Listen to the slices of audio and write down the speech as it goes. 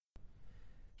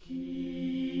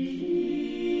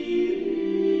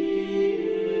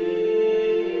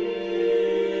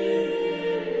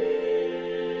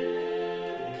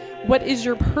What is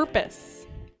your purpose?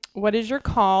 What is your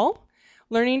call?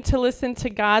 Learning to listen to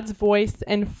God's voice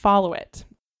and follow it.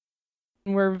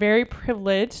 We're very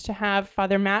privileged to have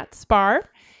Father Matt Spar.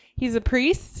 He's a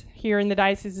priest here in the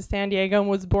Diocese of San Diego and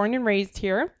was born and raised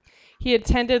here. He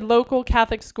attended local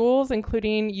Catholic schools,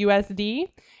 including USD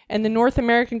and the North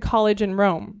American College in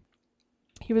Rome.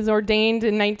 He was ordained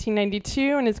in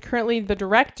 1992 and is currently the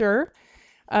director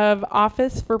of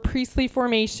Office for Priestly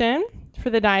Formation for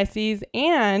the diocese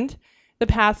and the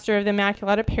pastor of the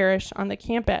Immaculata Parish on the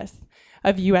campus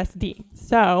of USD.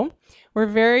 So we're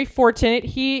very fortunate.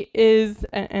 He is,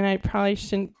 and I probably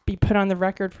shouldn't be put on the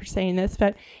record for saying this,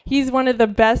 but he's one of the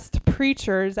best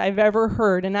preachers I've ever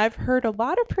heard. And I've heard a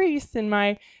lot of priests in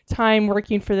my time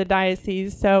working for the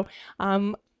diocese. So,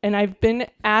 and I've been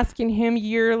asking him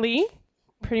yearly,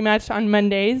 pretty much on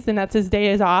Mondays, and that's his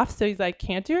day is off. So he's like,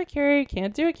 can't do it, Carrie,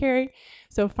 can't do it, Carrie.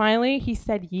 So finally he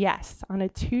said yes on a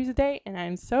Tuesday, and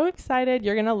I'm so excited.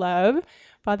 You're going to love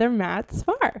Father Matt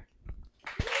Spar.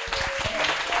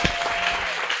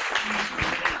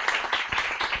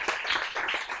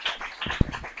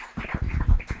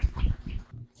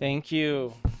 Thank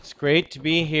you. It's great to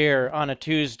be here on a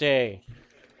Tuesday.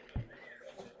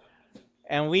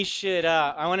 And we should,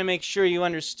 I want to make sure you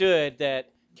understood that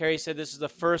Carrie said this is the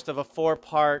first of a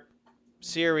 4-part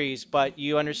series, but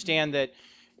you understand that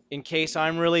in case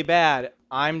I'm really bad,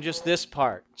 I'm just this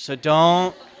part. So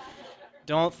don't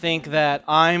think that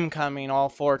I'm coming all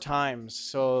 4 times.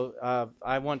 So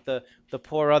I want the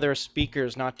poor other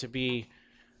speakers not to be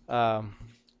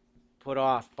put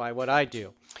off by what I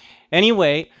do.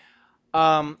 Anyway,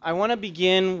 I want to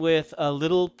begin with a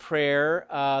little prayer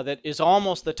that is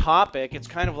almost the topic. It's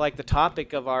kind of like the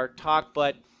topic of our talk,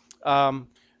 but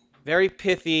very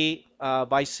pithy,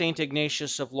 by St.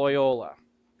 Ignatius of Loyola,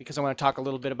 because I want to talk a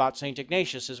little bit about St.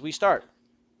 Ignatius as we start.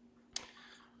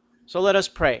 So let us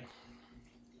pray.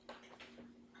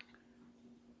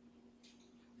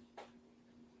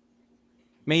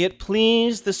 May it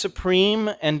please the supreme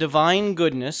and divine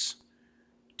goodness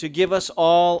to give us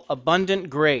all abundant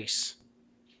grace,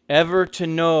 ever to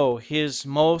know His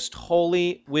most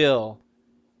holy will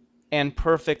and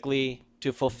perfectly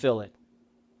to fulfill it.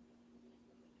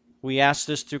 We ask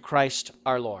this through Christ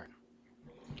our Lord.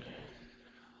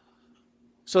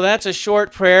 So that's a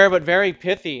short prayer, but very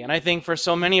pithy. And I think for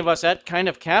so many of us, that kind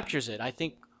of captures it. I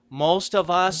think most of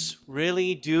us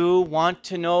really do want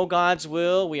to know God's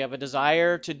will. We have a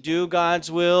desire to do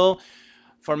God's will.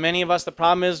 For many of us, the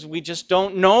problem is we just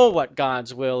don't know what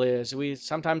God's will is.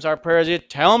 Sometimes our prayer is,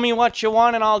 tell me what you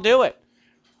want and I'll do it.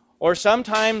 Or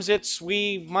sometimes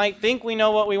we might think we know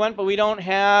what we want, but we don't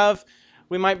have,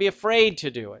 we might be afraid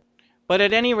to do it. But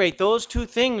at any rate, those two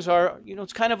things are,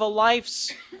 it's kind of a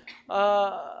life's,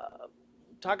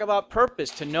 talk about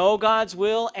purpose, to know God's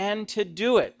will and to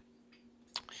do it.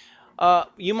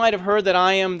 You might have heard that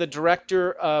I am the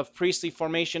director of priestly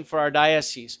formation for our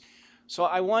diocese. So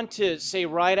I want to say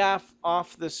right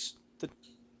off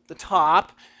the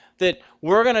top that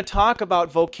we're going to talk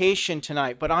about vocation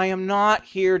tonight, but I am not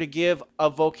here to give a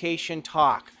vocation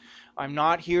talk. I'm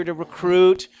not here to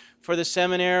recruit for the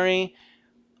seminary.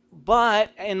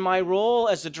 But in my role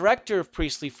as the director of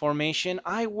priestly formation,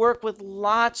 I work with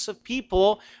lots of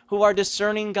people who are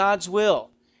discerning God's will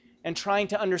and trying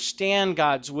to understand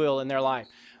God's will in their life.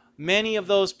 Many of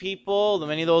those people,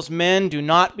 many of those men do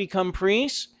not become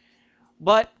priests,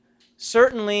 but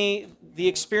certainly the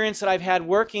experience that I've had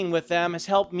working with them has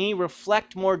helped me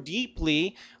reflect more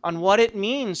deeply on what it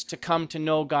means to come to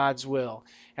know God's will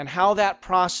and how that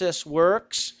process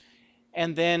works,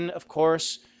 and then, of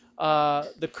course,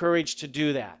 the courage to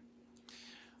do that.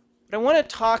 But I want to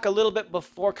talk a little bit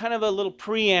before, kind of a little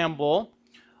preamble,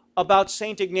 about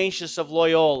St. Ignatius of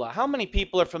Loyola. How many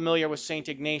people are familiar with St.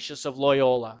 Ignatius of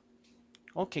Loyola?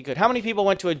 Okay, good. How many people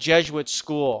went to a Jesuit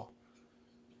school?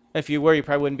 If you were, you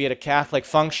probably wouldn't be at a Catholic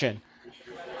function.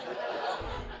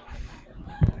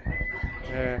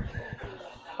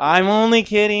 I'm only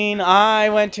kidding. I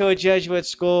went to a Jesuit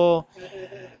school.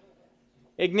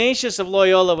 Ignatius of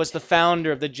Loyola was the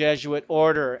founder of the Jesuit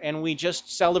order, and we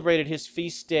just celebrated his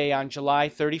feast day on July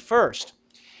 31st.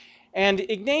 And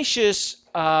Ignatius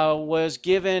was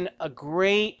given a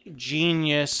great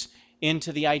genius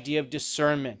into the idea of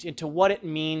discernment, into what it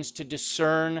means to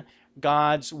discern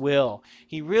God's will.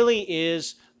 He really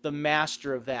is the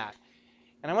master of that.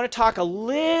 And I want to talk a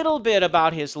little bit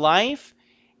about his life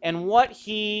and what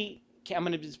I'm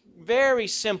going to be very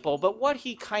simple, but what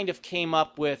he kind of came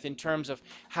up with in terms of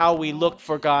how we look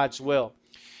for God's will.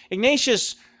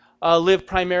 Ignatius lived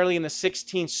primarily in the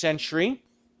 16th century.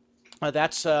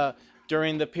 That's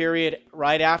during the period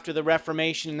right after the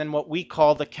Reformation and then what we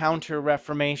call the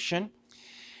Counter-Reformation.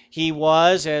 He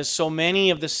was, as so many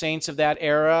of the saints of that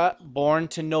era, born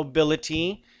to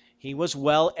nobility. He was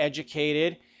well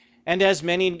educated. And as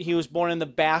many, he was born in the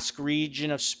Basque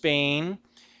region of Spain.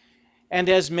 And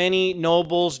as many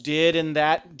nobles did in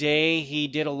that day, he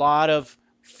did a lot of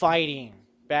fighting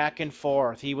back and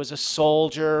forth. He was a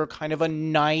soldier, kind of a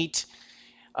knight.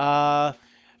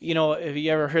 Have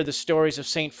you ever heard the stories of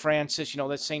St. Francis?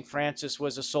 That St. Francis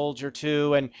was a soldier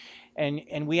too,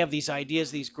 and we have these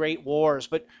ideas, these great wars.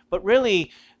 But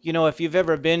really, if you've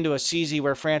ever been to Assisi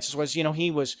where Francis was, he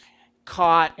was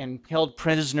caught and held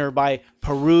prisoner by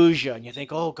Perugia, and you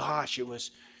think, oh gosh,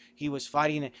 he was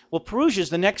fighting it. Well, Perugia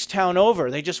is the next town over.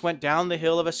 They just went down the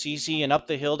hill of Assisi and up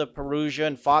the hill to Perugia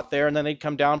and fought there, and then they'd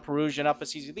come down Perugia and up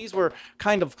Assisi. These were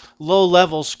kind of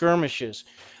low-level skirmishes.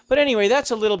 But anyway,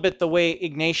 that's a little bit the way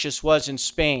Ignatius was in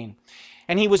Spain.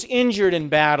 And he was injured in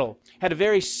battle, had a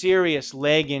very serious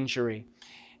leg injury.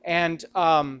 And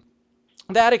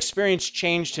that experience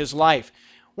changed his life.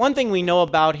 One thing we know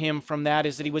about him from that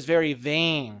is that he was very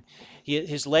vain.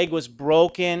 His leg was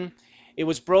broken. It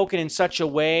was broken in such a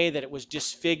way that it was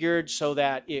disfigured so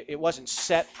that it wasn't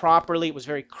set properly. It was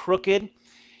very crooked.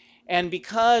 And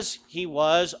because he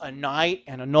was a knight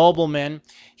and a nobleman,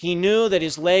 he knew that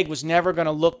his leg was never going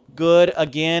to look good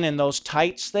again in those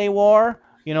tights they wore.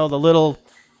 The little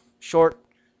short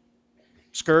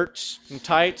skirts and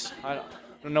tights. I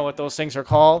don't know what those things are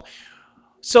called.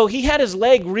 So he had his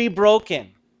leg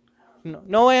rebroken.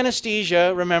 No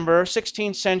anesthesia, remember,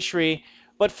 16th century.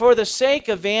 But for the sake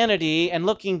of vanity and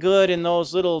looking good in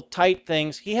those little tight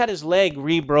things, he had his leg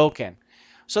rebroken.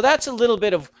 So that's a little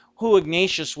bit of who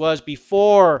Ignatius was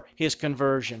before his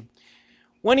conversion.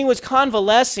 When he was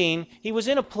convalescing, he was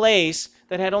in a place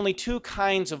that had only two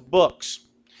kinds of books.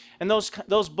 And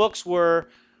those books were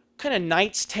kind of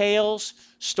knights' tales,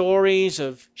 stories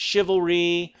of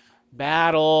chivalry,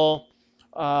 battle,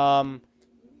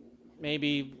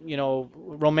 maybe,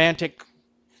 romantic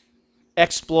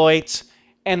exploits,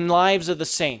 and lives of the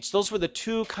saints. Those were the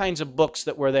two kinds of books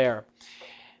that were there.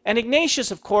 And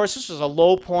Ignatius, of course, this was a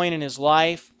low point in his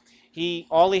life.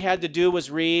 All he had to do was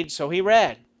read, so he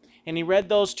read. And he read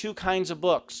those two kinds of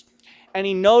books. And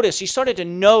he started to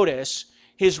notice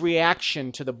his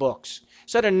reaction to the books. He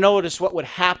started to notice what would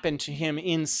happen to him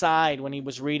inside when he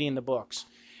was reading the books.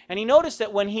 And he noticed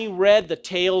that when he read the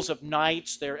tales of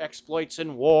knights, their exploits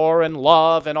in war and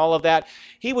love and all of that,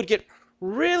 he would get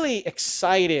really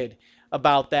excited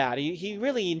about that. He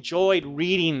really enjoyed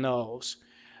reading those.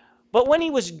 But when he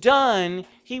was done,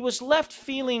 he was left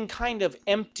feeling kind of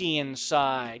empty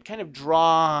inside, kind of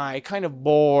dry, kind of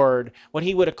bored, what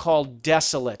he would have called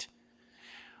desolate.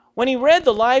 When he read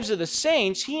the lives of the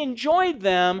saints, he enjoyed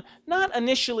them, not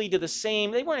initially to the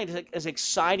same, they weren't as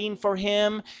exciting for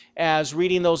him as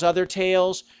reading those other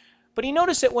tales, but he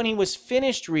noticed that when he was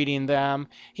finished reading them,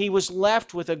 he was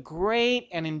left with a great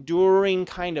and enduring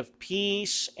kind of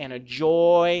peace and a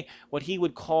joy, what he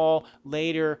would call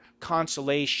later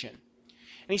consolation.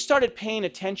 And he started paying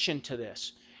attention to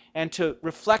this and to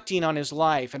reflecting on his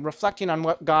life and reflecting on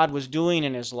what God was doing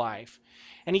in his life.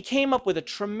 And he came up with a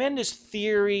tremendous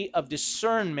theory of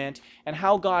discernment and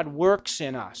how God works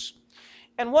in us.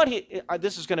 And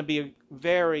this is going to be a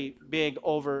very big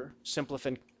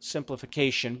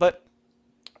oversimplification, but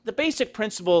the basic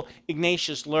principle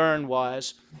Ignatius learned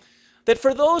was that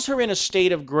for those who are in a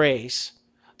state of grace,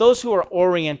 those who are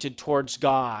oriented towards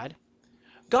God,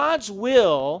 God's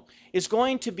will is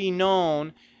going to be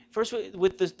known first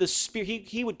with the spirit.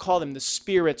 He would call them the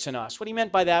spirits in us. What he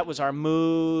meant by that was our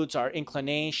moods, our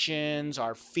inclinations,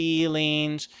 our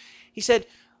feelings. He said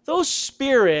those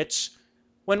spirits,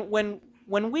 when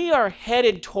we are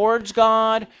headed towards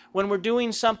God, when we're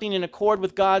doing something in accord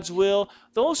with God's will,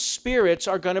 those spirits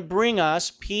are going to bring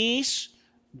us peace,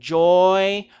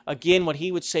 joy, again, what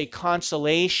he would say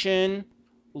consolation,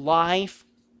 life.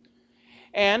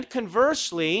 And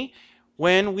conversely,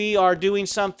 when we are doing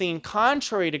something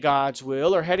contrary to God's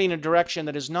will or heading in a direction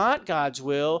that is not God's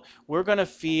will, we're going to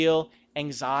feel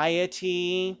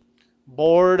anxiety,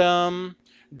 boredom,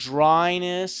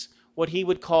 dryness, what he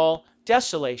would call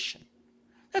desolation.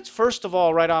 That's first of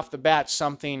all, right off the bat,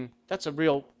 that's a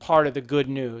real part of the good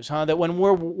news, that when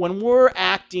we're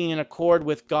acting in accord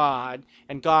with God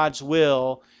and God's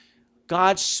will,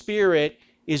 God's Spirit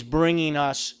is bringing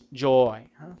us joy.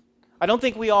 I don't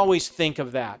think we always think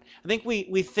of that. I think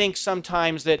we think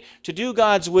sometimes that to do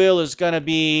God's will is going to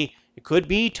be, it could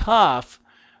be tough,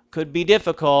 could be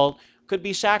difficult, could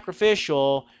be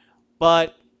sacrificial,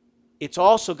 but it's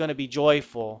also going to be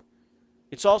joyful.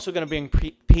 it's also going to bring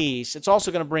peace. It's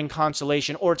also going to bring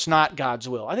consolation, or it's not God's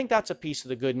will. I think that's a piece of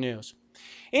the good news.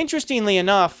 Interestingly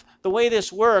enough, the way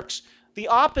this works, the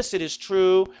opposite is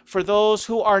true for those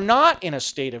who are not in a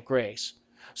state of grace.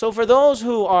 So for those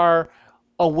who are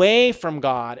away from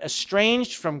God,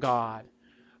 estranged from God,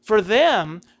 for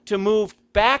them to move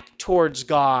back towards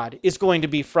God is going to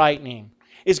be frightening,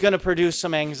 is going to produce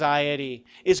some anxiety,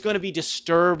 is going to be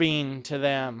disturbing to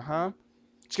them,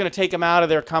 It's going to take them out of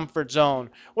their comfort zone.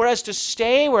 Whereas to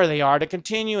stay where they are, to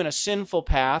continue in a sinful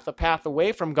path, a path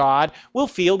away from God, will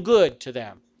feel good to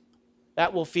them.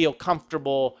 That will feel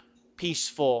comfortable,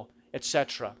 peaceful,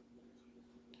 etc.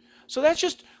 So that's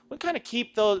just, we kind of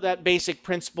keep that basic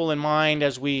principle in mind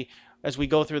as we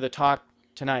go through the talk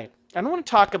tonight. I want to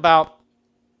talk about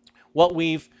what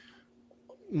we've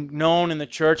known in the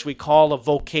church we call a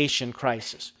vocation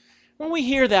crisis. When we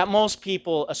hear that, most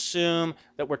people assume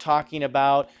that we're talking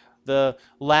about the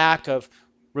lack of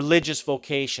religious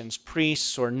vocations,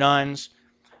 priests or nuns.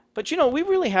 But we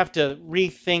really have to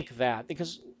rethink that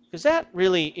because that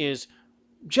really is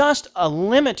just a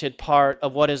limited part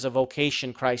of what is a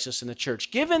vocation crisis in the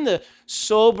church. Given the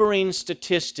sobering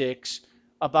statistics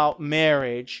about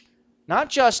marriage, not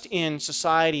just in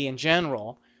society in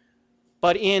general,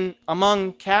 but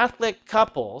among Catholic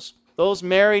couples, those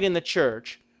married in the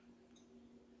church,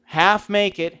 half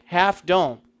make it, half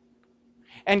don't.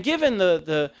 And given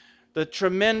the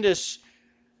tremendous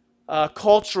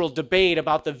cultural debate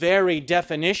about the very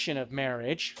definition of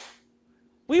marriage,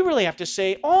 we really have to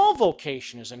say all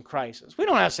vocation is in crisis. We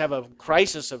don't have to have a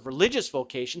crisis of religious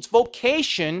vocations.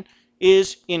 Vocation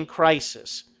is in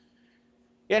crisis.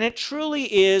 And it truly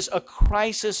is a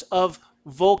crisis of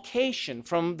vocation,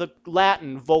 from the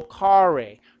Latin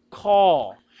vocare,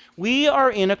 call. We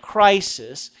are in a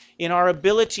crisis in our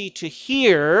ability to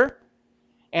hear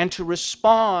and to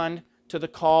respond to the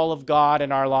call of God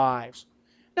in our lives.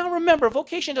 Now remember,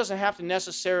 vocation doesn't have to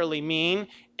necessarily mean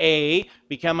A,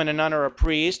 becoming a nun or a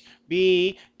priest,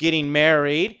 B, getting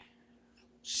married,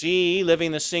 C,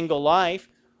 living the single life.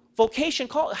 Vocation,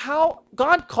 how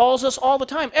God calls us all the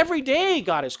time. Every day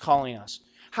God is calling us.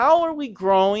 How are we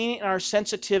growing in our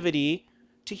sensitivity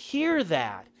to hear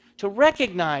that, to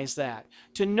recognize that,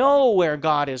 to know where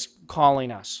God is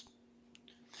calling us?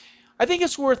 I think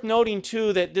it's worth noting,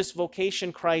 too, that this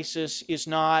vocation crisis is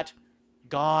not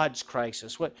God's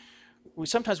crisis.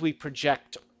 Sometimes we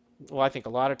project, I think a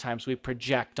lot of times we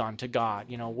project onto God.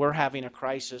 We're having a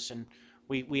crisis and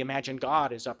we imagine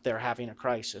God is up there having a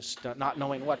crisis, not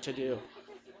knowing what to do.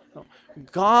 No.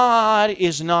 God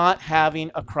is not having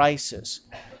a crisis.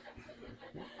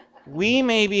 We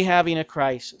may be having a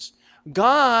crisis.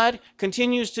 God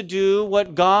continues to do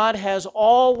what God has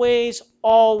always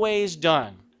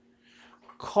done.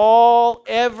 Call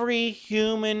every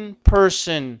human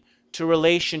person to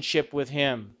relationship with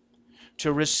Him,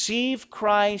 to receive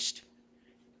Christ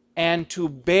and to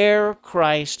bear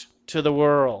Christ to the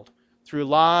world through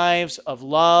lives of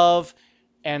love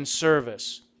and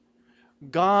service.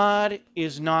 God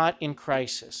is not in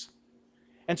crisis.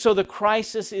 And so the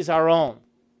crisis is our own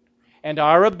and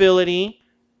our ability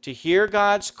to hear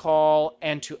God's call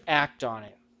and to act on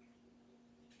it.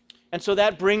 And so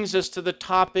that brings us to the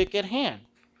topic at hand.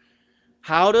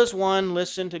 How does one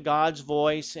listen to God's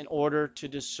voice in order to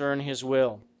discern His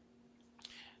will?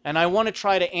 And I want to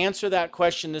try to answer that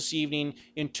question this evening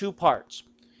in two parts.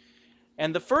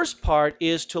 And the first part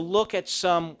is to look at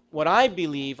what I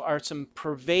believe are some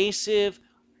pervasive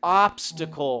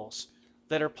obstacles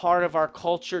that are part of our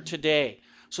culture today.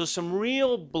 So some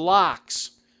real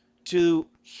blocks to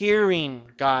hearing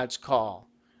God's call.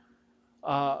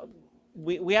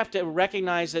 We have to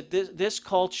recognize that this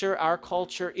culture, our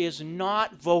culture, is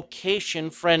not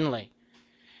vocation friendly.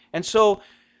 And so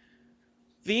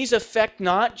these affect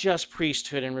not just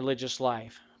priesthood and religious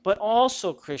life, but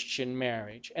also Christian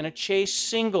marriage and a chaste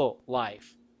single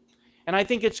life. And I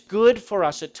think it's good for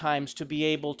us at times to be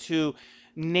able to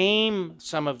name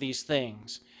some of these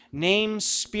things, name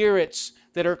spirits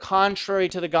that are contrary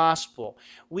to the gospel.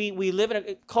 We live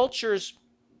in cultures.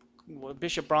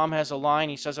 Bishop Brahm has a line,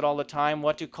 he says it all the time,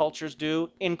 what do cultures do?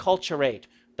 Enculturate.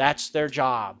 That's their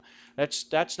job.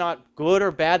 That's not good or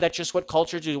bad, that's just what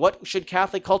cultures do. What should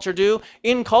Catholic culture do?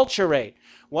 Enculturate.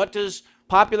 What does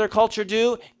popular culture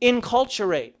do?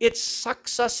 Enculturate. It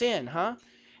sucks us in,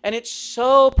 And it's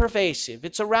so pervasive.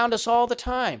 It's around us all the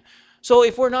time. So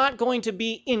if we're not going to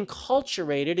be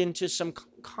enculturated into some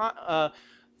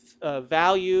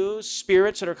values,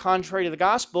 spirits that are contrary to the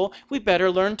gospel, we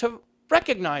better learn to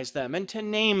recognize them and to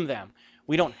name them.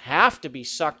 We don't have to be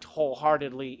sucked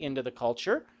wholeheartedly into the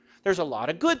culture. There's a lot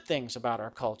of good things about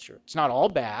our culture. It's not all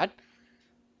bad.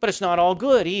 But it's not all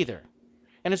good either.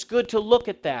 And it's good to look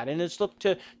at that, and it's look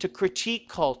to critique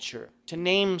culture, to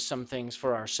name some things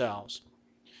for ourselves.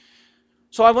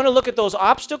 So I want to look at those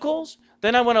obstacles,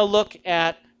 then I want to look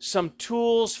at some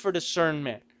tools for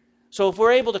discernment. So if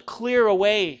we're able to clear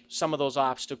away some of those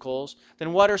obstacles,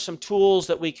 then what are some tools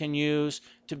that we can use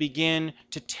to begin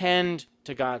to tend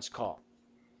to God's call?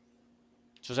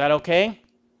 So is that okay?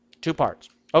 2 parts.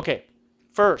 Okay,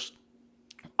 first,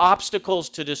 obstacles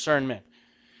to discernment.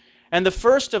 And the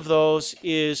first of those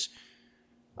is,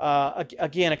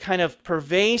 again, a kind of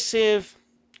pervasive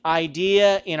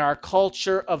idea in our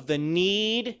culture of the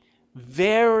need,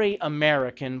 very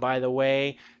American, by the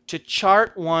way, to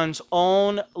chart one's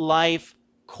own life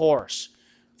course.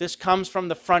 This comes from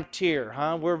the frontier,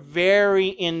 huh? We're very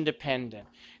independent.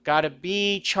 Got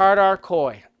to chart our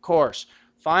course,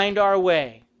 find our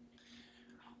way.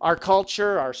 Our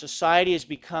culture, our society has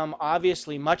become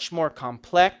obviously much more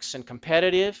complex and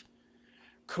competitive.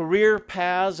 Career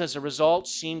paths, as a result,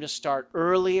 seem to start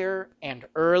earlier and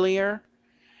earlier.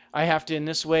 I have to, in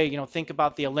this way, think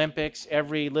about the Olympics,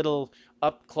 every little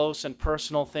up close and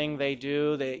personal thing they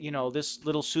do. This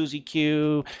little Susie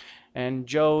Q and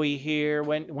Joey here.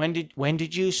 When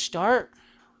did you start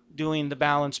doing the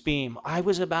balance beam? I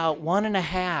was about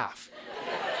 1.5.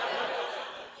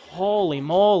 Holy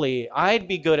moly, I'd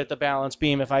be good at the balance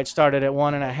beam if I'd started at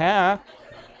 1.5.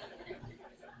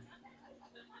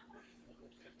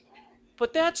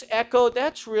 But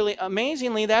that's really,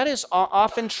 amazingly, that is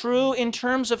often true in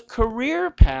terms of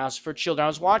career paths for children. I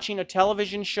was watching a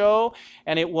television show,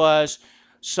 and it was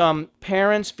some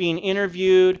parents being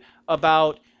interviewed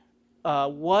about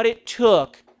what it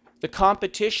took, the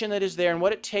competition that is there, and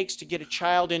what it takes to get a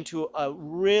child into a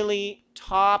really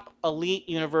top elite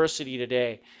university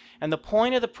today. And the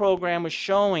point of the program was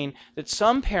showing that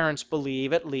some parents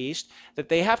believe, at least, that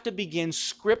they have to begin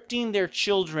scripting their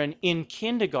children in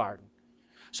kindergarten.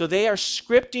 So they are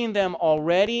scripting them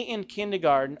already in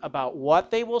kindergarten about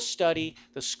what they will study,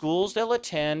 the schools they'll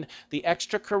attend, the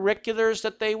extracurriculars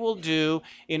that they will do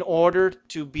in order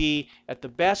to be at the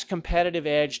best competitive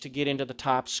edge to get into the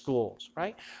top schools,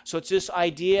 right? So it's this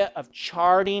idea of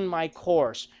charting my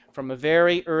course from a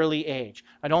very early age.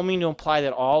 I don't mean to imply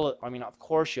that of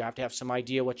course you have to have some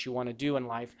idea what you want to do in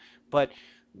life, but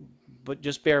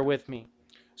just bear with me.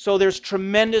 So there's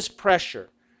tremendous pressure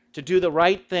to do the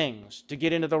right things, to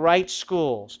get into the right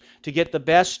schools, to get the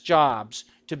best jobs,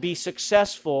 to be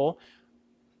successful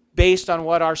based on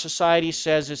what our society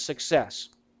says is success.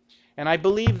 And I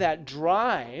believe that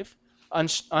drive,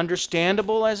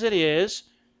 understandable as it is,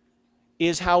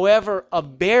 however a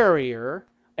barrier,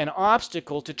 an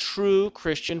obstacle to true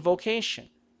Christian vocation.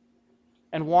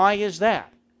 And why is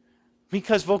that?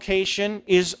 Because vocation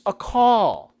is a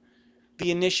call.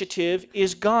 The initiative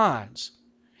is God's.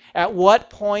 At what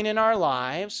point in our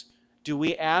lives do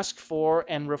we ask for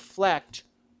and reflect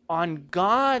on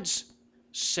God's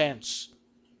sense,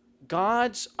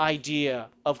 God's idea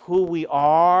of who we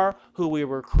are, who we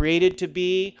were created to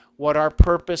be, what our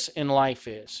purpose in life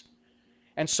is?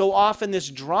 And so often this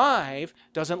drive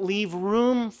doesn't leave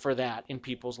room for that in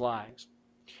people's lives.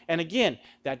 And again,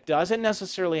 that doesn't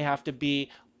necessarily have to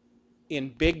be in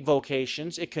big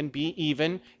vocations. It can be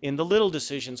even in the little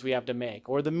decisions we have to make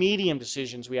or the medium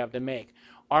decisions we have to make.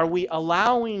 Are we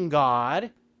allowing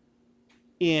God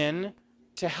in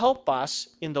to help us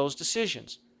in those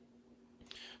decisions?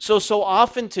 So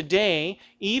often today,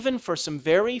 even for some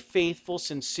very faithful,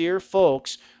 sincere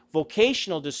folks,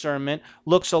 vocational discernment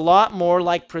looks a lot more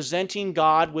like presenting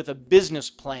God with a business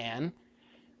plan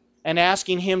and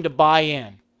asking Him to buy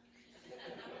in.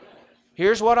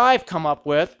 Here's what I've come up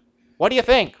with. What do you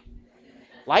think?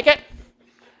 Like it?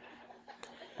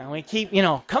 And we keep,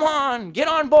 come on, get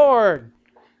on board.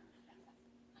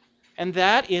 And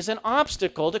that is an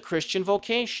obstacle to Christian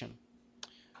vocation.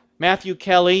 Matthew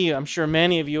Kelly, I'm sure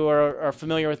many of you are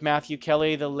familiar with Matthew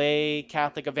Kelly, the lay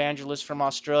Catholic evangelist from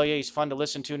Australia. He's fun to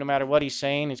listen to no matter what he's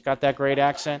saying. He's got that great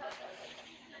accent.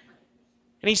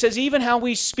 And he says even how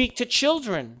we speak to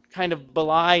children kind of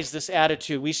belies this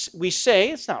attitude. We say,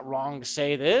 it's not wrong to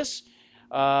say this,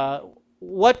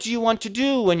 what do you want to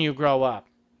do when you grow up?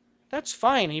 That's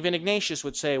fine. Even Ignatius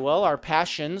would say, well, our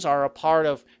passions are a part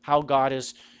of how God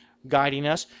is guiding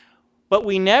us. But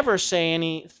we never say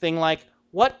anything like,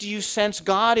 what do you sense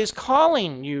God is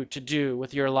calling you to do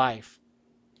with your life?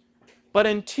 But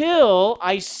until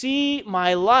I see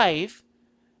my life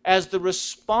as the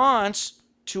response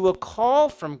to a call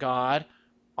from God,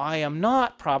 I am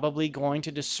not probably going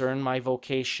to discern my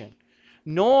vocation,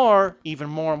 nor, even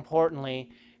more importantly,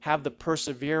 have the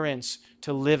perseverance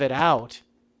to live it out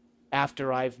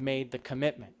after I've made the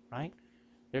commitment, right?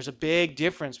 There's a big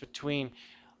difference between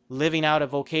living out a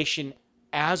vocation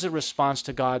as a response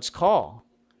to God's call.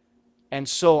 And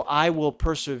so I will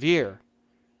persevere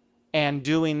and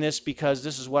doing this because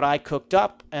this is what I cooked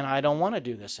up and I don't want to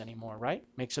do this anymore, right?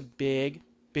 Makes a big,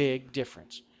 big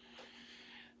difference.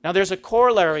 Now there's a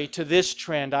corollary to this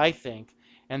trend, I think,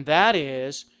 and that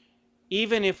is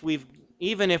even if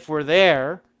we're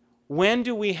there, when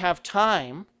do we have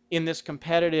time in this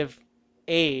competitive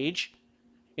age,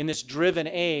 in this driven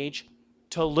age,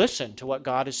 to listen to what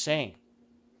God is saying?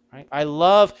 Right? I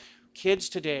love kids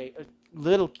today,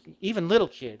 even little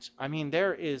kids. I mean,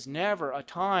 there is never a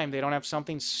time they don't have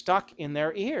something stuck in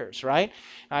their ears, right?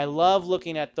 I love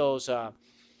looking at those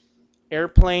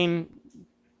airplane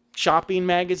shopping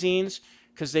magazines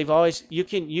because they've always you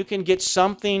can get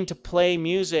something to play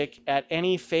music at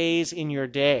any phase in your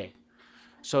day.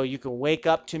 So you can wake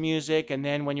up to music, and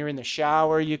then when you're in the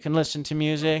shower, you can listen to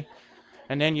music.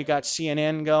 And then you got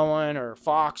CNN going or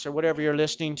Fox or whatever you're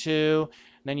listening to.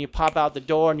 And then you pop out the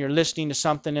door and you're listening to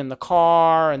something in the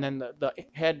car. And then the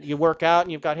head, you work out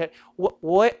and you've got head.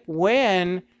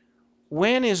 When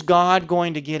is God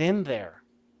going to get in there?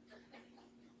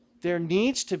 There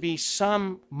needs to be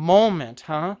some moment,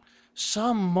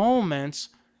 some moments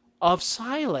of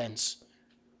silence.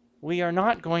 We are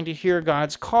not going to hear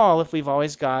God's call if we've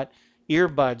always got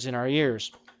earbuds in our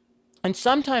ears. And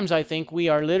sometimes I think we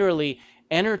are literally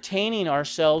entertaining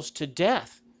ourselves to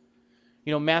death.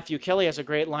 You know, Matthew Kelly has a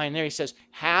great line there. He says,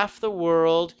 half the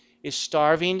world is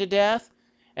starving to death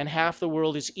and half the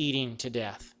world is eating to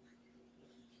death.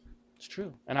 It's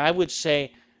true. And I would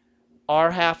say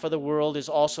our half of the world is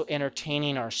also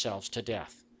entertaining ourselves to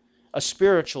death. A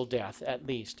spiritual death, at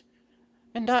least.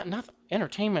 And not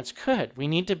entertainment's good. We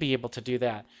need to be able to do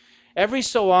that. Every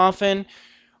so often,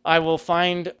 I will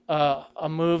find a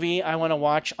movie I want to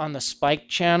watch on the Spike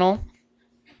channel.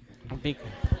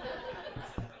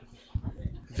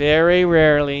 Very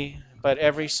rarely, but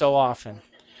every so often.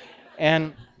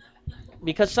 And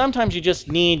because sometimes you just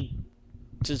need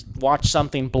to watch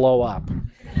something blow up.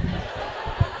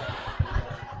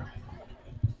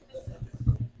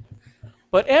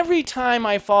 But every time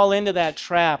I fall into that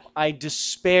trap, I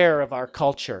despair of our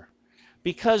culture.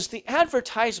 Because the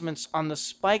advertisements on the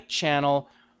Spike channel,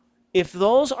 if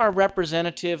those are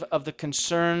representative of the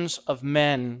concerns of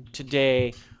men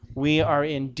today, we are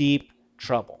in deep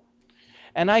trouble.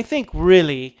 And I think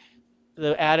really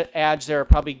the ads there are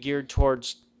probably geared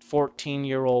towards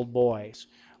 14-year-old boys.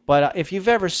 But if you've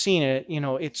ever seen it, you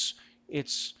know, it's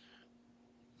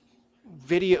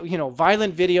video, you know,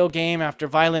 violent video game after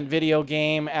violent video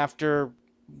game after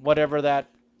whatever that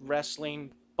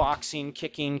wrestling, boxing,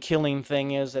 kicking, killing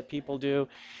thing is that people do.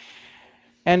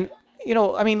 And, you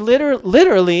know, I mean,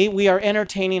 literally, we are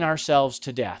entertaining ourselves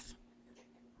to death.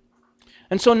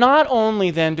 And so not only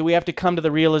then do we have to come to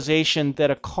the realization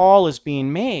that a call is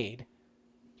being made,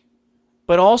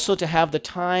 but also to have the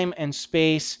time and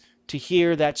space to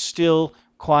hear that still,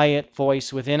 quiet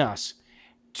voice within us.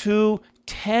 To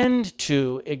tend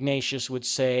to, Ignatius would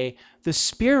say, the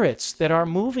spirits that are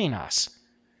moving us.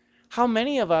 How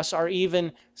many of us are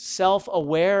even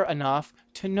self-aware enough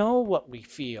to know what we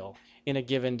feel in a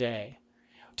given day?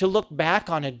 To look back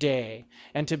on a day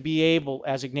and to be able,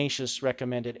 as Ignatius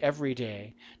recommended, every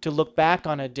day, to look back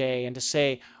on a day and to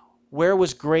say, where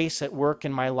was grace at work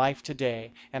in my life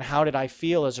today, and how did I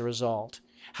feel as a result?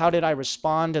 How did I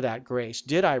respond to that grace?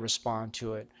 Did I respond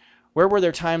to it? Where were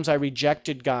there times I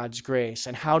rejected God's grace,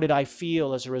 and how did I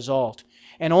feel as a result?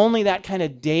 And only that kind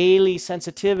of daily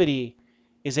sensitivity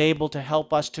is able to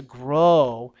help us to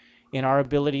grow in our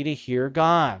ability to hear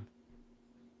God.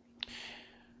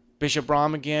 Bishop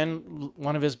Brahm, again,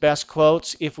 one of his best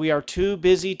quotes, if we are too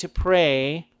busy to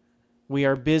pray, we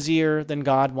are busier than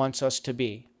God wants us to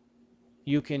be.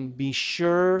 You can be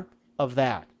sure of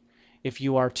that. If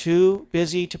you are too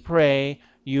busy to pray,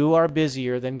 you are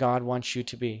busier than God wants you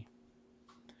to be.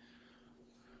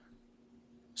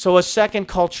 So a second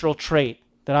cultural trait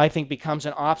that I think becomes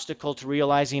an obstacle to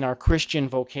realizing our Christian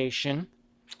vocation,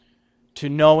 to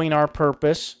knowing our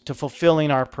purpose, to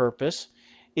fulfilling our purpose,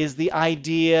 is the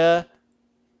idea,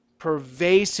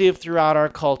 pervasive throughout our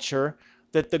culture,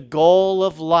 that the goal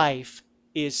of life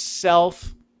is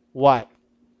what?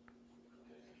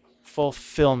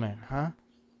 Fulfillment,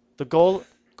 The goal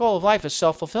of life is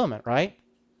self-fulfillment, right?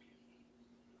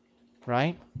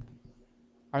 Right?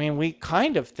 I mean, we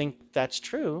kind of think that's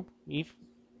true,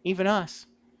 even us.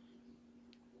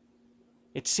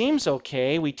 It seems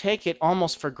okay. We take it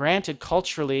almost for granted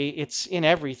culturally. It's in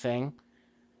everything.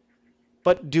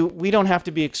 But we don't have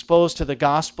to be exposed to the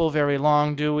gospel very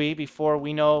long, do we, before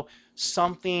we know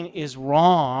something is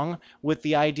wrong with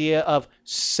the idea of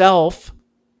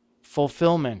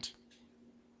self-fulfillment.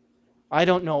 I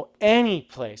do not know any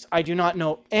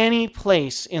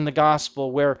place in the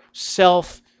gospel where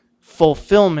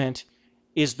self-fulfillment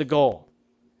is the goal.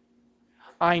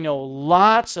 I know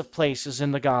lots of places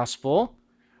in the gospel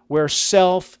where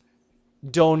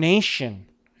self-donation,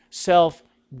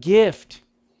 self-gift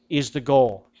is the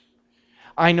goal.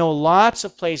 I know lots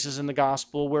of places in the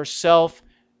gospel where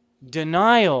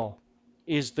self-denial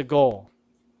is the goal.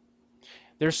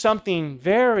 There's something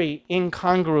very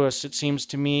incongruous, it seems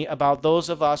to me, about those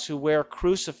of us who wear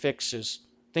crucifixes.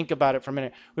 Think about it for a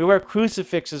minute. We wear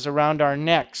crucifixes around our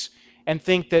necks and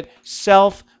think that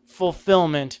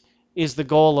self-fulfillment is the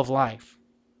goal of life.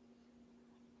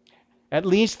 At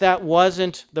least that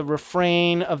wasn't the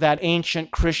refrain of that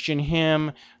ancient Christian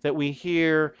hymn that we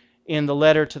hear in the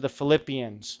letter to the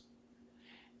Philippians.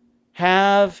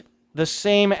 Have the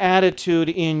same attitude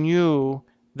in you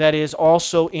that is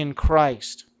also in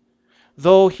Christ.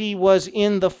 Though he was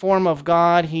in the form of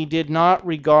God, he did not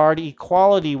regard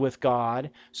equality with God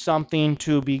something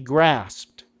to be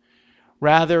grasped.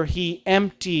 Rather, he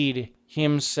emptied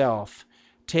himself,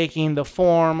 taking the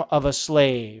form of a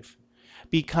slave,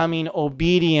 becoming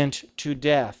obedient to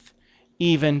death,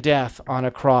 even death on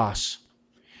a cross.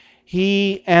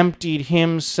 He emptied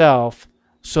himself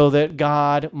so that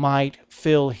God might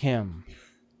fill him.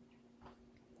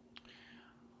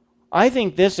 I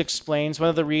think this explains one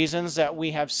of the reasons that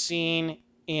we have seen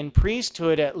in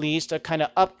priesthood, at least, a kind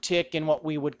of uptick in what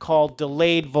we would call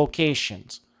delayed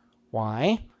vocations.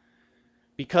 Why?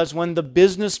 Because when the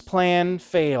business plan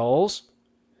fails,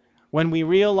 when we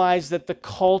realize that the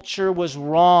culture was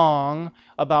wrong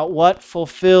about what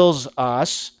fulfills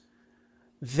us,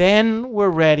 then we're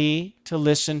ready to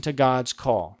listen to God's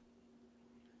call.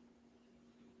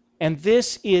 And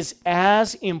this is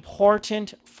as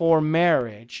important for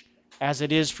marriage as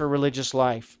it is for religious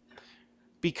life.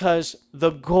 Because the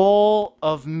goal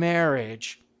of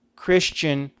marriage,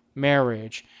 Christian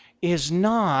marriage, is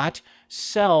not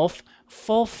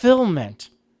self-fulfillment.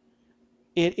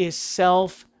 It is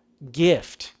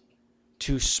self-gift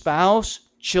to spouse,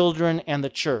 children, and the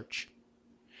church.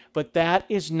 But that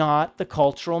is not the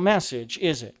cultural message,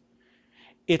 is it?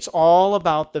 It's all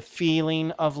about the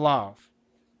feeling of love,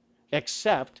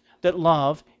 except that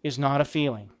love is not a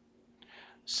feeling.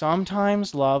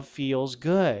 Sometimes love feels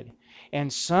good,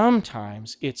 and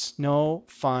sometimes it's no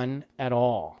fun at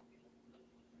all.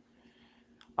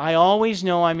 I always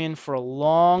know I'm in for a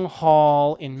long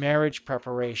haul in marriage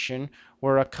preparation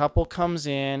where a couple comes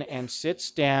in and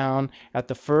sits down at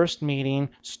the first meeting,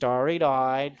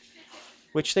 starry-eyed,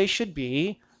 which they should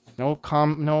be, no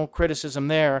criticism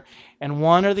there, and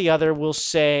one or the other will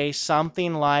say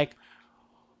something like,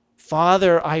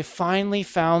 "Father, I finally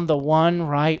found the one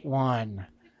right one."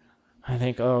 I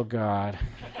think, oh God.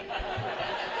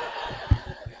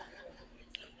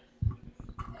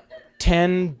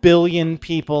 10 billion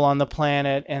people on the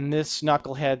planet, and this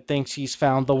knucklehead thinks he's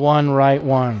found the one right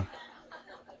one.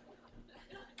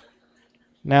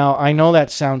 Now, I know that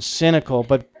sounds cynical,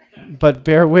 but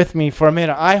bear with me for a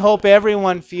minute. I hope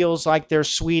everyone feels like their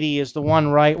sweetie is the one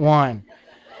right one.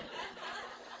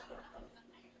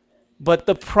 But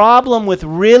the problem with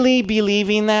really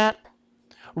believing that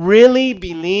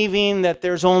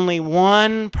there's only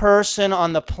one person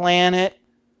on the planet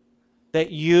that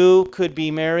you could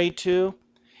be married to,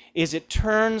 is it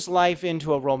turns life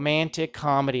into a romantic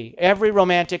comedy. Every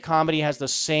romantic comedy has the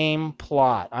same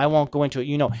plot. I won't go into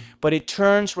it, but it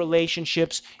turns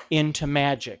relationships into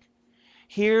magic.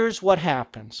 Here's what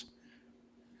happens.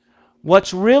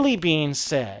 What's really being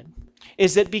said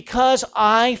is that because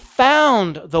I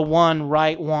found the one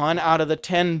right one out of the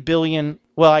 10 billion,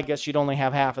 well, I guess you'd only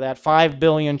have half of that, 5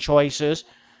 billion choices.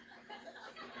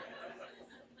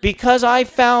 Because I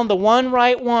found the one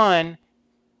right one,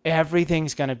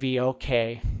 everything's going to be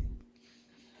okay.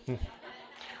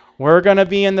 We're going to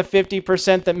be in the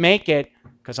 50% that make it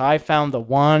because I found the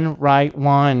one right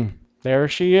one. There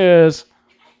she is.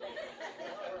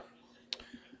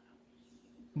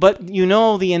 But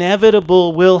the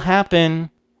inevitable will happen.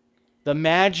 The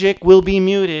magic will be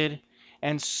muted,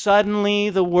 and suddenly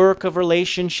the work of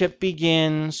relationship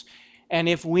begins. And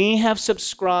if we have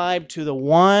subscribed to the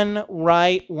one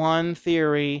right one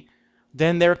theory,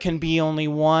 then there can be only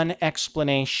one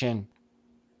explanation.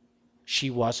 She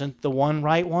wasn't the one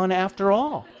right one after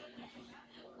all.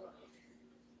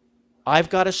 I've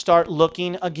got to start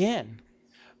looking again,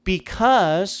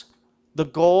 because the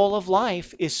goal of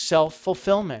life is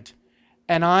self-fulfillment,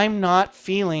 and I'm not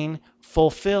feeling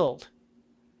fulfilled.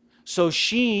 So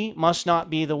she must not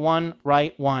be the one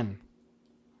right one.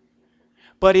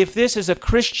 But if this is a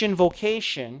Christian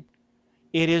vocation,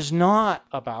 it is not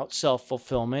about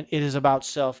self-fulfillment. It is about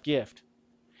self-gift.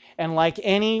 And like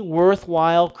any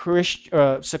worthwhile,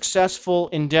 successful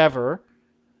endeavor,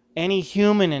 any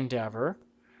human endeavor,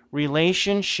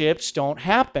 relationships don't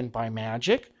happen by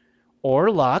magic or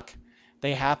luck.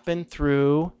 They happen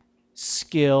through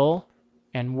skill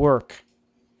and work.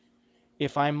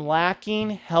 If I'm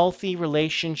lacking healthy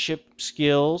relationship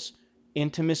skills,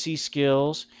 intimacy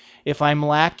skills, if I'm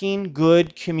lacking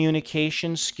good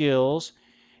communication skills,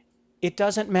 it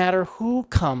doesn't matter who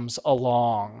comes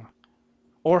along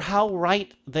or how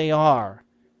right they are.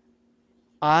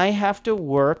 I have to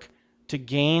work to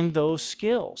gain those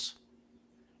skills.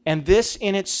 And this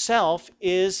in itself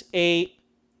is a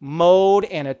mode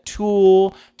and a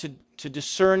tool to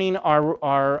discerning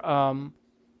our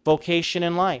vocation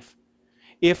in life.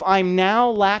 If I'm now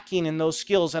lacking in those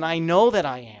skills, and I know that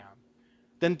I am,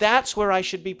 then that's where I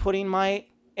should be putting my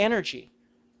energy,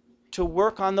 to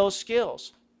work on those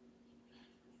skills.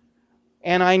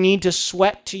 And I need to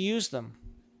sweat to use them.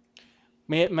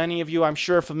 Many of you, I'm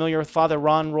sure, are familiar with Father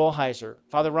Ron Rolheiser.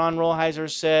 Father Ron Rolheiser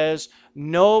says,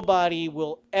 nobody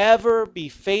will ever be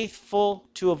faithful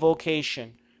to a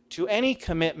vocation, to any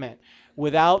commitment,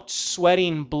 without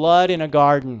sweating blood in a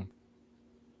garden.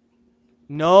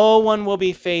 No one will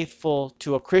be faithful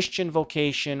to a Christian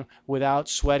vocation without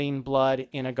sweating blood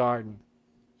in a garden,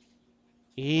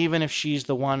 even if she's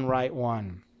the one right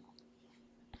one.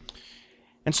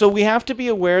 And so we have to be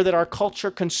aware that our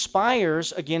culture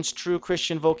conspires against true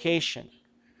Christian vocation.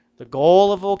 The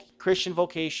goal of Christian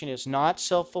vocation is not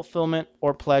self-fulfillment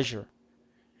or pleasure.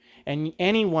 And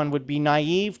anyone would be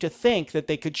naive to think that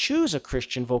they could choose a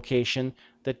Christian vocation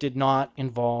that did not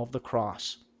involve the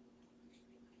cross.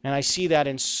 And I see that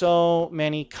in so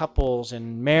many couples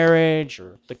in marriage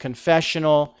or the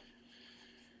confessional.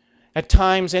 At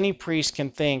times, any priest can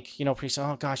think, priest,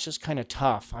 oh gosh, this is kind of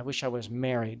tough. I wish I was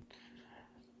married.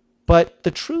 But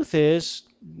the truth is,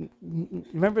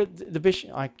 remember the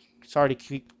bishop, sorry to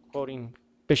keep quoting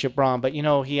Bishop Braun, but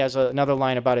he has another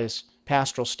line about his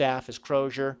pastoral staff, his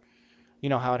crozier. You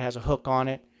know how it has a hook on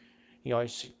it? He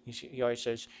always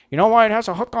says, you know why it has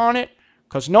a hook on it?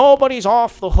 Because nobody's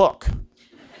off the hook.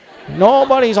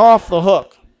 Nobody's off the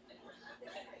hook.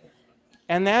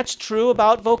 And that's true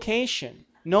about vocation.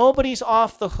 Nobody's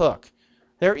off the hook.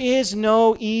 There is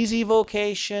no easy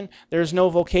vocation. There's no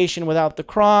vocation without the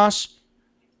cross.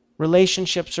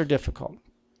 Relationships are difficult.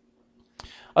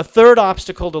 A third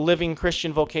obstacle to living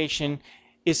Christian vocation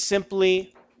is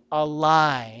simply a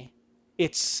lie.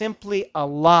 It's simply a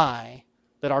lie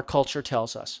that our culture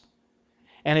tells us.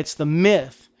 And it's the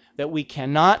myth that we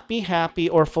cannot be happy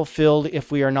or fulfilled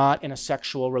if we are not in a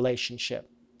sexual relationship.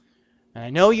 And I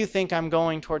know you think I'm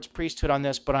going towards priesthood on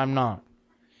this, but I'm not.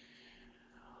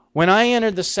 When I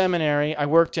entered the seminary, I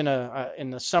worked in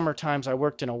the summer times, I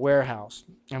worked in a warehouse.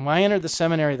 And when I entered the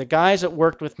seminary, the guys that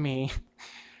worked with me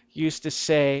used to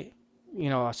say,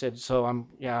 I said, so I'm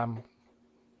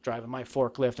driving my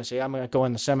forklift. I say, I'm going to go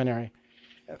in the seminary.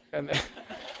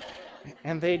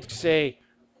 And they'd say,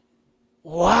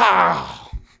 wow,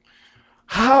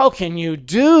 how can you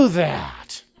do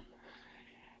that?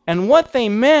 And what they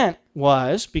meant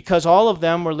was, because all of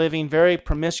them were living very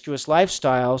promiscuous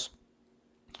lifestyles,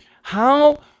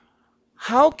 how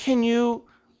can you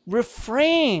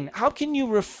refrain? How can you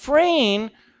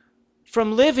refrain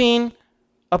from living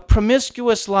a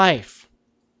promiscuous life?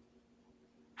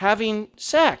 Having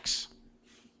sex.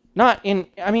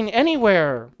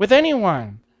 Anywhere, with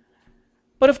anyone.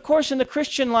 But of course, in the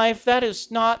Christian life, that is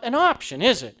not an option,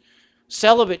 is it?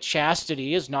 Celibate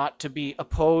chastity is not to be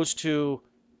opposed to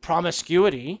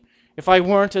promiscuity. If I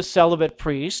weren't a celibate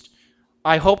priest,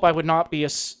 I hope I would not be a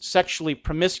sexually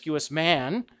promiscuous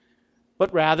man,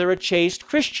 but rather a chaste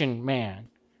Christian man,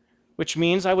 which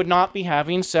means I would not be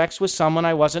having sex with someone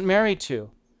I wasn't married to.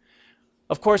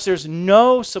 Of course, there's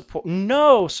no support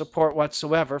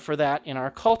whatsoever for that in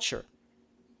our culture.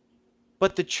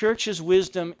 But the church's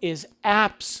wisdom is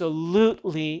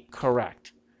absolutely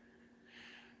correct.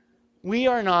 We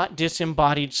are not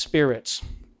disembodied spirits.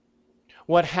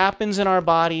 What happens in our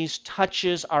bodies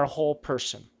touches our whole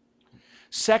person.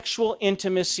 Sexual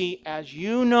intimacy, as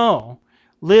you know,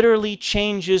 literally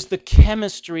changes the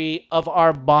chemistry of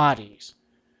our bodies.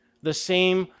 The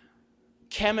same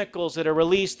chemicals that are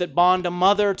released that bond a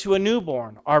mother to a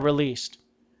newborn are released.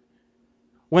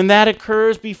 When that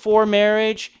occurs before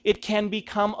marriage, it can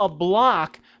become a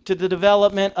block to the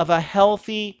development of a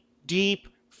healthy, deep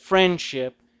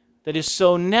friendship that is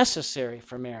so necessary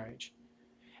for marriage.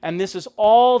 And this is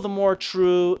all the more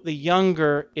true the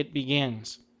younger it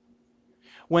begins.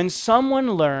 When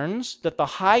someone learns that the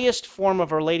highest form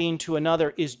of relating to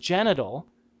another is genital,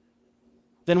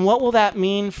 then what will that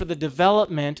mean for the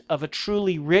development of a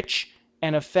truly rich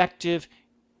and effective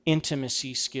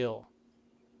intimacy skill?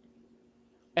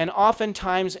 And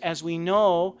oftentimes, as we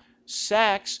know,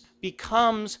 sex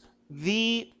becomes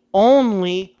the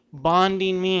only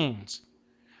bonding means.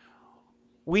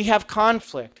 We have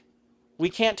conflict. We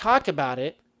can't talk about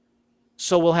it,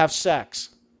 so we'll have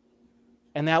sex.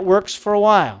 And that works for a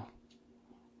while,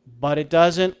 but it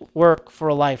doesn't work for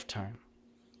a lifetime.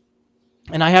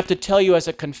 And I have to tell you, as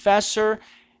a confessor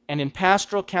and in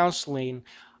pastoral counseling,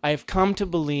 I have come to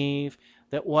believe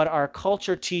that what our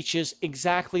culture teaches,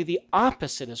 exactly the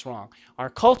opposite is wrong. Our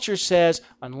culture says,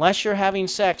 unless you're having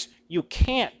sex, you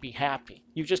can't be happy.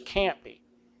 You just can't be.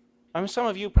 I mean, some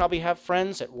of you probably have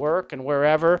friends at work and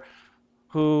wherever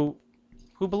who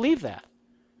believe that.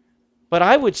 But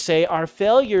I would say our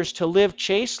failures to live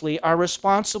chastely are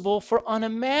responsible for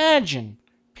unimagined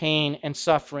pain and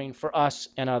suffering for us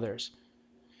and others.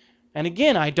 And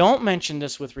again, I don't mention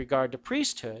this with regard to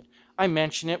priesthood. I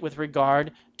mention it with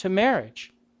regard to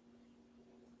marriage.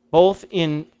 Both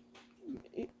in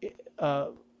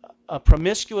a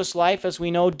promiscuous life, as we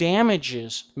know,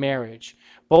 damages marriage,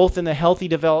 both in the healthy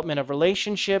development of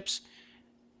relationships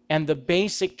and the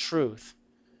basic truth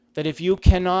that if you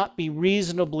cannot be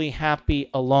reasonably happy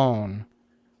alone,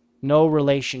 no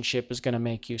relationship is going to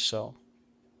make you so.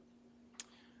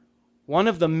 One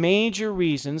of the major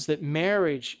reasons that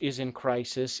marriage is in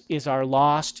crisis is our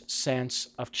lost sense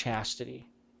of chastity.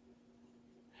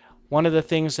 One of the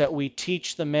things that we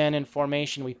teach the men in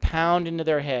formation, we pound into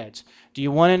their heads. Do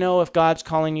you want to know if God's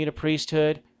calling you to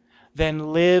priesthood?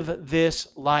 Then live this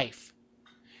life.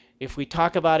 If we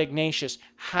talk about Ignatius,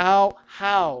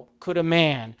 how could a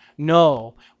man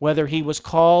know whether he was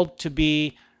called to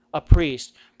be a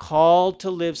priest, called to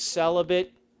live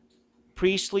celibate,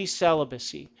 priestly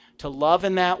celibacy, to love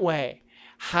in that way?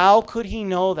 How could he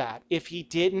know that if he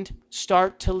didn't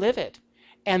start to live it?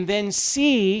 And then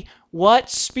see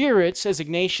what spirits, as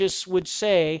Ignatius would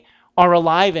say, are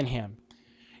alive in him.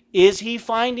 Is he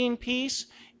finding peace?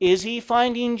 Is he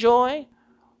finding joy?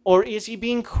 Or is he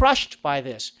being crushed by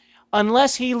this?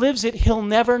 Unless he lives it, he'll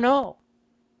never know.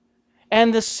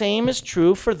 And the same is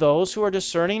true for those who are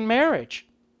discerning marriage.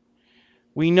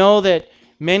 We know that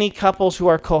many couples who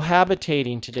are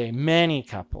cohabitating today, many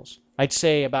couples, I'd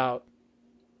say about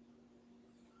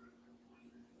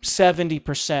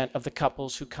 70% of the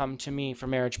couples who come to me for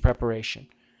marriage preparation.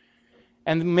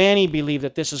 And many believe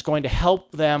that this is going to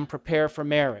help them prepare for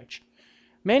marriage.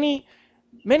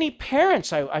 Many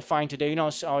parents I find today,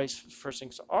 it's always first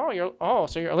things, so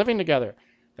you're living together.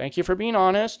 Thank you for being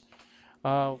honest.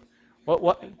 So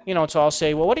I'll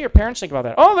say, well, what do your parents think about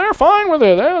that? Oh, they're fine with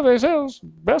it. They say it's the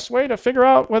best way to figure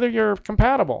out whether you're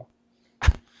compatible.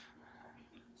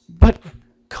 But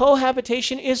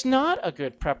cohabitation is not a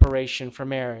good preparation for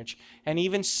marriage. And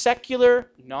even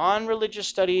secular, non-religious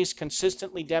studies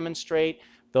consistently demonstrate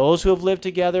those who have lived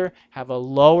together have a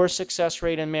lower success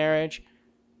rate in marriage.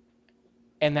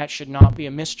 And that should not be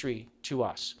a mystery to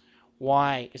us.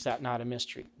 Why is that not a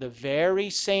mystery? The very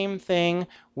same thing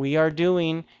we are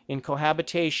doing in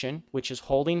cohabitation, which is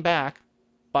holding back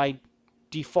by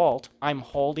default, I'm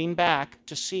holding back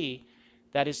to see,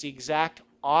 that is the exact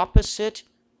opposite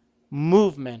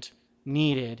movement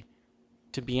needed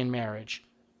to be in marriage,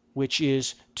 which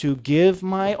is to give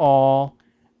my all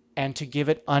and to give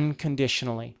it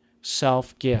unconditionally,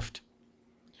 self-gift.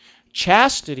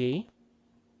 Chastity,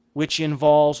 which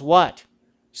involves what?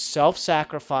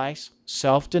 Self-sacrifice,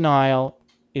 self-denial,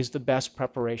 is the best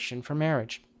preparation for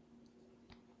marriage.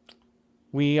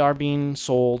 We are being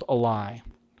sold a lie.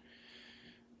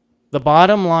 The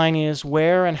bottom line is,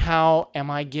 where and how am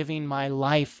I giving my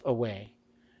life away?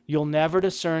 You'll never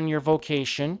discern your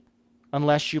vocation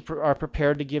unless you are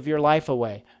prepared to give your life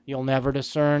away. You'll never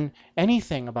discern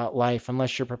anything about life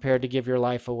unless you're prepared to give your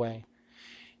life away.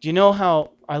 Do you know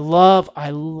how I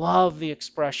love the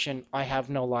expression, I have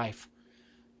no life?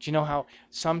 Do you know how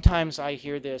sometimes I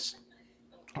hear this?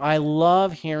 I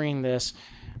love hearing this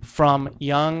from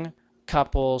young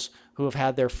couples who have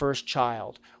had their first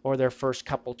child or their first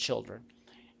couple children.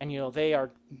 And they're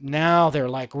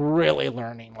like really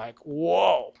learning, like,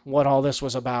 whoa, what all this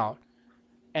was about.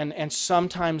 And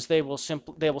sometimes they will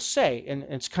say, and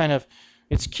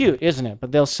it's cute, isn't it?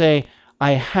 But they'll say,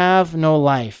 I have no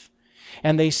life.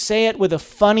 And they say it with a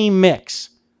funny mix.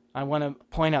 I want to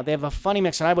point out, they have a funny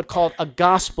mix, and I would call it a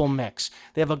gospel mix.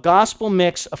 They have a gospel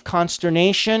mix of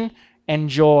consternation and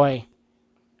joy.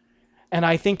 And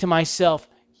I think to myself,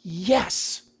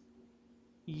 yes,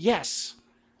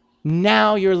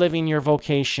 now you're living your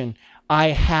vocation.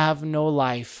 I have no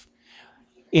life.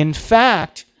 In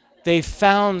fact, they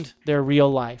found their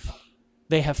real life.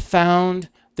 They have found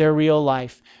their real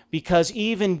life. Because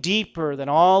even deeper than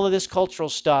all of this cultural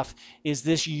stuff is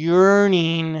this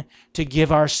yearning to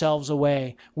give ourselves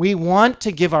away. We want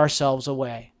to give ourselves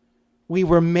away. We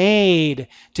were made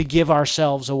to give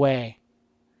ourselves away.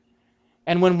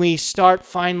 And when we start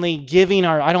finally giving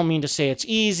I don't mean to say it's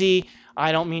easy,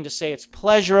 I don't mean to say it's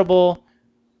pleasurable,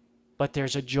 but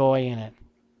there's a joy in it.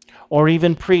 Or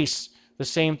even priests, the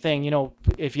same thing.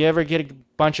 If you ever get a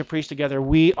bunch of priests together,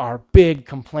 we are big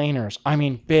complainers. I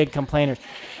mean, big complainers.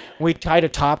 We try to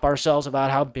top ourselves about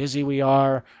how busy we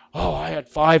are. Oh, I had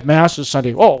 5 masses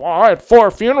Sunday. Oh, I had 4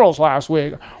 funerals last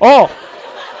week. Oh,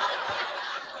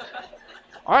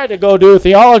 I had to go do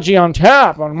theology on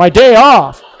tap on my day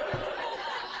off.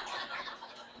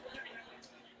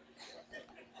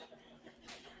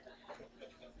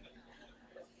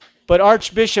 But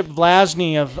Archbishop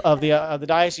Vlasny of the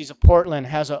Diocese of Portland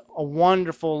has a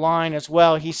wonderful line as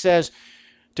well. He says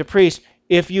to priests,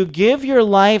 if you give your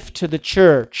life to the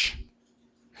church,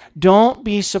 don't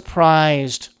be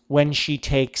surprised when she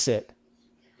takes it.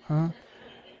 And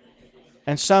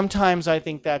sometimes I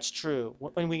think that's true.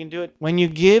 When we can do it, when you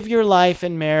give your life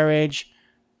in marriage,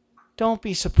 don't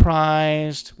be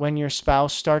surprised when your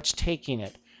spouse starts taking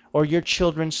it or your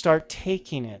children start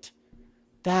taking it.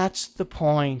 That's the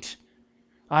point.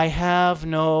 I have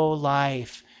no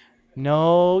life.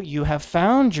 No, you have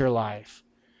found your life.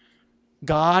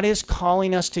 God is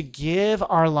calling us to give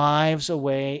our lives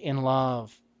away in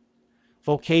love.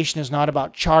 Vocation is not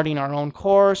about charting our own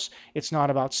course. It's not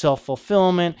about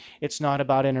self-fulfillment. It's not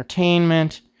about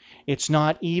entertainment. It's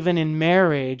not even in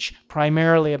marriage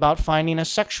primarily about finding a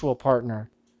sexual partner.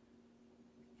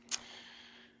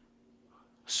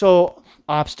 So,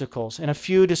 obstacles and a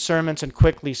few discernments, and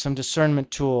quickly some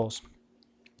discernment tools.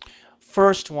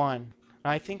 First one,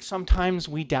 I think sometimes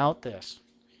we doubt this,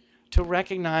 to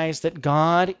recognize that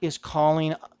God is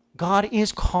calling. God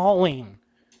is calling.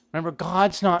 Remember,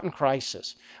 God's not in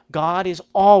crisis. God is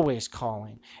always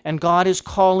calling. And God is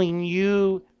calling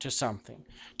you to something,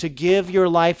 to give your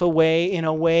life away in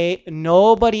a way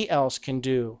nobody else can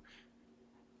do,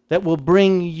 that will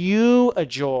bring you a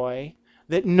joy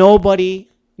that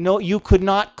you could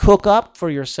not cook up for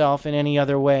yourself in any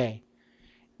other way,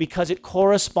 because it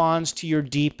corresponds to your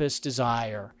deepest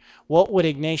desire. What would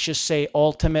Ignatius say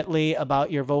ultimately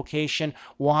about your vocation?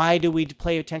 Why do we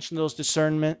pay attention to those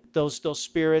discernment, those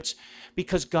spirits?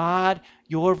 Because God,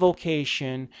 your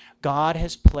vocation, God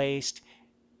has placed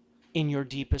in your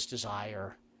deepest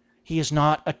desire. He is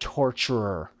not a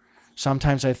torturer.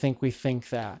 Sometimes I think we think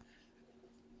that.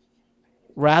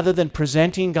 Rather than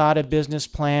presenting God a business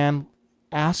plan,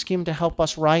 ask Him to help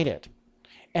us write it.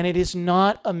 And it is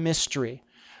not a mystery.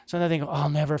 Sometimes I think, I'll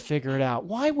never figure it out.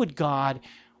 Why would God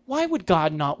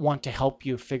not want to help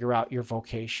you figure out your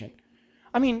vocation?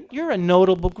 I mean, you're a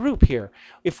notable group here.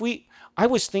 I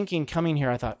was thinking coming here,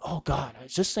 I thought, oh God,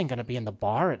 is this thing going to be in the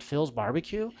bar at Phil's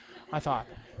Barbecue? I thought,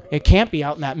 it can't be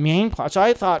out in that main plot. So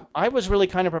I thought, I was really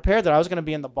kind of prepared that I was going to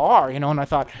be in the bar, and I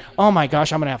thought, oh my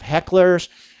gosh, I'm going to have hecklers,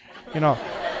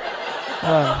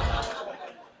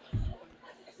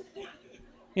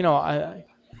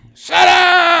 sit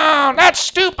down! That's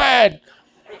stupid!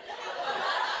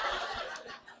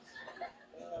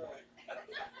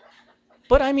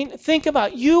 But I mean, think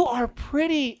about it. You are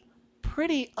pretty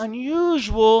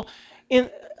unusual in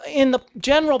the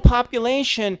general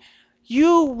population.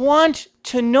 You want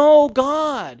to know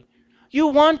God. You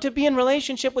want to be in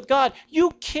relationship with God.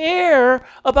 You care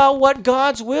about what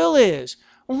God's will is.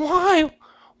 Why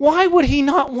would He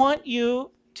not want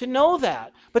you to know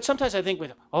that? But sometimes I think,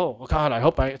 oh God, I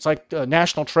hope it's like a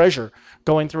national treasure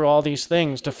going through all these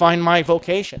things to find my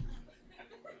vocation.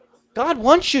 God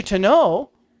wants you to know.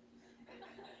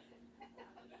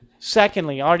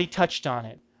 Secondly, I already touched on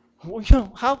it.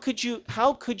 How could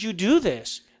you do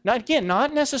this?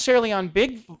 Not necessarily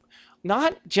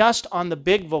not just on the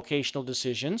big vocational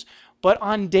decisions, but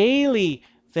on daily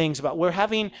things about we're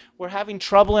having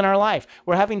trouble in our life.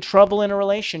 We're having trouble in a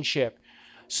relationship.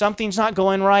 Something's not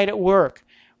going right at work.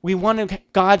 We want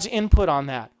God's input on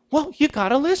that. Well, you got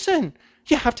to listen.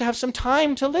 You have to have some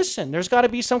time to listen. There's got to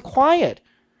be some quiet.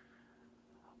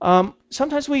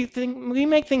 Sometimes we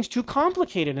make things too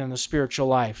complicated in the spiritual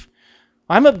life.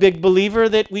 I'm a big believer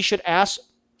that we should ask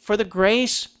for the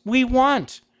grace we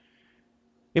want.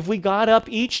 If we got up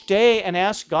each day and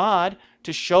asked God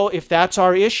to show, if that's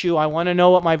our issue, I want to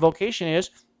know what my vocation is,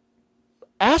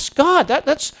 ask God.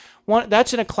 That's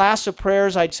in a class of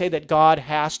prayers I'd say that God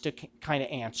has to kind of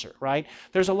answer, right?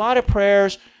 There's a lot of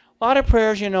prayers A lot of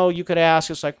prayers, you could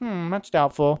ask, it's like, that's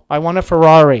doubtful. I want a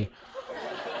Ferrari.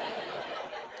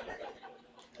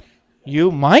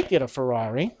 You might get a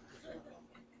Ferrari.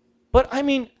 But I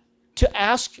mean, to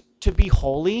ask to be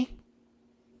holy,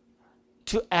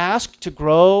 to ask to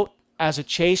grow as a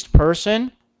chaste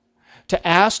person, to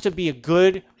ask to be a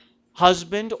good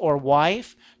husband or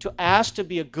wife, to ask to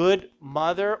be a good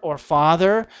mother or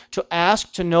father, to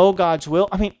ask to know God's will.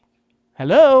 I mean,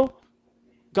 hello?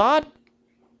 God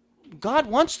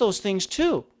wants those things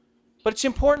too. But it's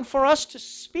important for us to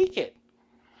speak it.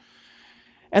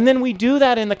 And then we do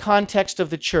that in the context of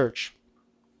the church.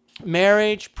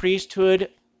 Marriage, priesthood,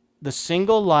 the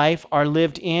single life are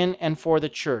lived in and for the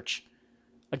church.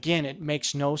 Again, it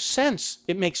makes no sense.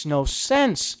 It makes no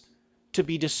sense to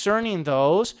be discerning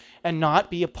those and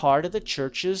not be a part of the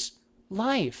church's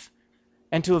life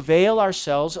and to avail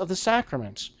ourselves of the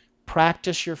sacraments.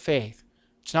 Practice your faith.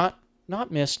 It's not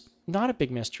a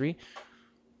big mystery.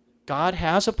 God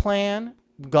has a plan.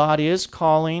 God is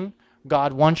calling.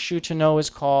 God wants you to know his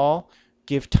call.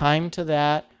 Give time to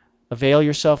that. Avail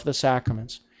yourself of the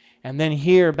sacraments. And then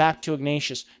here, back to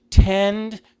Ignatius,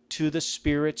 tend to the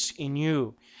spirits in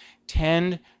you.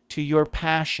 Tend to your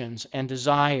passions and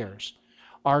desires.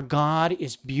 Our God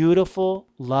is beautiful,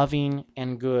 loving,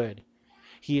 and good.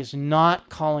 He is not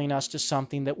calling us to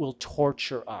something that will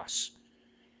torture us.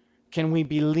 Can we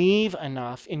believe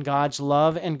enough in God's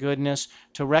love and goodness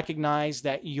to recognize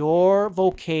that your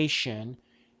vocation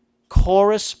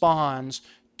corresponds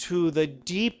to the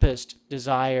deepest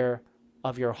desire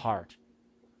of your heart?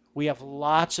 We have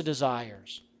lots of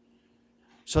desires.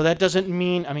 So that doesn't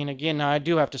mean, again, now I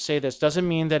do have to say this, doesn't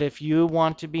mean that if you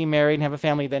want to be married and have a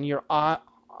family, then you're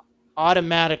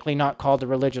automatically not called to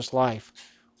religious life.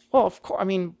 Well, of course,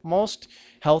 most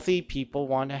healthy people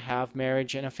want to have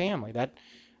marriage and a family.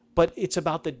 But it's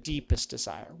about the deepest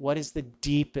desire. What is the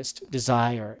deepest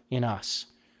desire in us?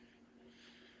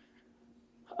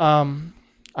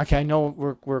 Okay, I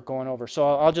know we're going over.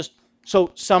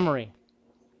 So summary.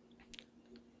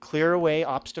 Clear away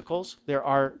obstacles. There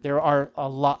are a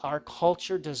lot. Our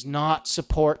culture does not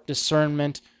support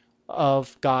discernment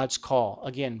of God's call.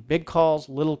 Again, big calls,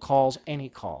 little calls, any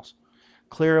calls.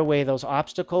 Clear away those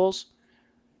obstacles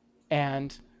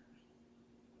and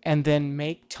then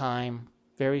make time,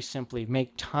 very simply,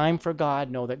 make time for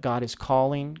God. Know that God is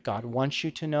calling. God wants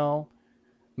you to know.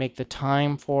 Make the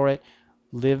time for it.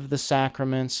 Live the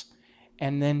sacraments.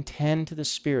 And then tend to the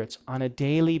spirits on a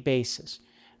daily basis.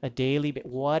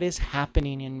 What is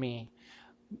happening in me?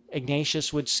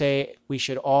 Ignatius would say we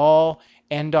should all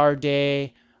end our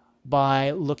day by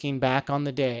looking back on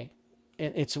the day.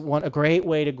 It's a great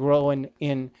way to grow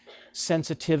in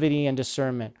sensitivity and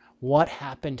discernment. What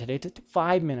happened today?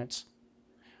 5 minutes.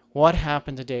 What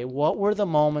happened today? What were the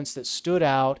moments that stood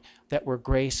out that were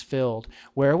grace-filled?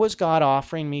 Where was God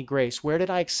offering me grace? Where did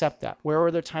I accept that? Where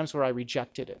were there times where I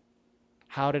rejected it?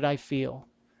 How did I feel?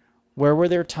 Where were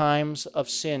there times of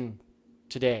sin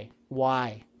today?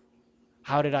 Why?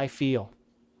 How did I feel?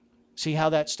 See how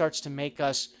that starts to make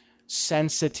us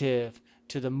sensitive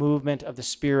to the movement of the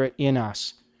Spirit in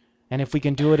us. And if we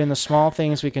can do it in the small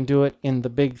things, we can do it in the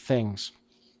big things.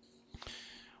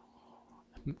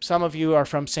 Some of you are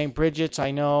from St. Bridget's.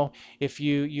 I know if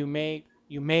you may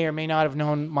or may not have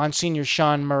known Monsignor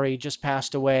Sean Murray, just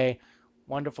passed away,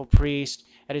 wonderful priest.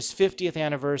 At his 50th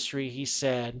anniversary, he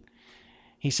said,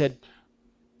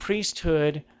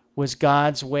 priesthood was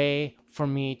God's way for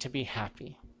me to be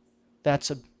happy.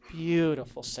 That's a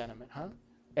beautiful sentiment, huh?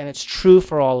 And it's true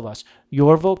for all of us.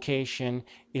 Your vocation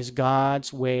is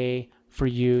God's way for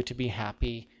you to be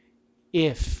happy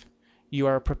if you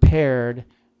are prepared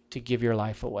to give your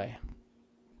life away.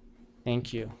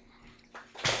 Thank you.